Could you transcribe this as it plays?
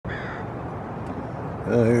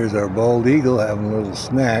Well, here's our bald eagle having a little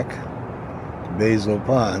snack. Bezous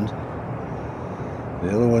Pond. The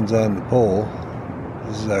other one's on the pole.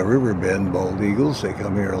 This is our riverbend bald eagles. They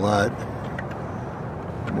come here a lot.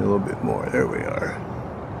 A little bit more. There we are.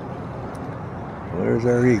 Well, there's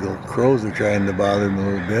our eagle. Crows are trying to bother him a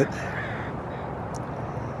little bit.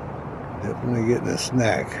 Definitely getting a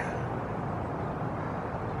snack.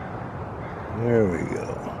 There we go.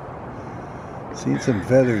 Seen some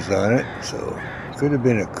feathers on it, so could have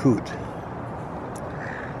been a coot.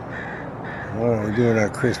 Well, we're doing our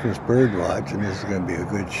Christmas bird watch, and this is going to be a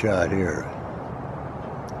good shot here.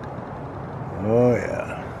 Oh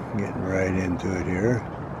yeah, getting right into it here.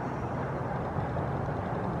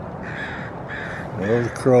 Those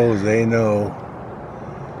crows, they know.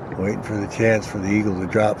 Waiting for the chance for the eagle to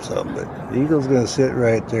drop something, but the eagle's going to sit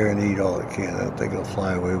right there and eat all it can. I don't think it'll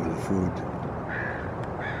fly away with the food.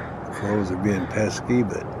 The crows are being pesky,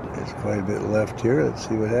 but there's quite a bit left here. Let's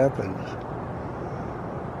see what happens.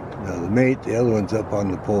 Now the mate, the other one's up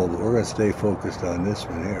on the pole, but we're going to stay focused on this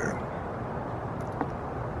one here.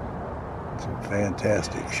 Some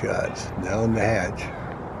fantastic shots down the hatch.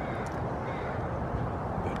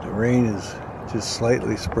 But the rain is just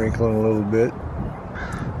slightly sprinkling a little bit.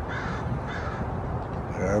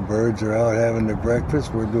 Our birds are out having their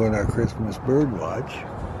breakfast. We're doing our Christmas bird watch.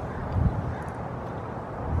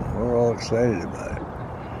 We're all excited about it.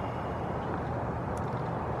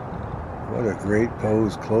 What a great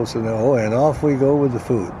pose, close enough. Oh, and off we go with the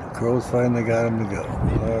food. The crows finally got them to go.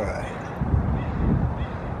 All right.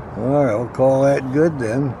 All right, we'll call that good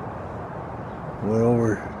then. Went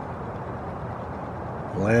over,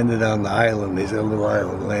 landed on the island. There's a little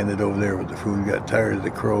island. Landed over there with the food. Got tired of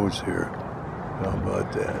the crows here. How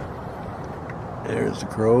about that? There's the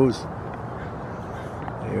crows.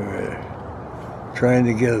 They were trying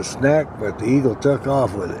to get a snack, but the eagle took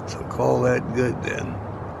off with it. So call that good then.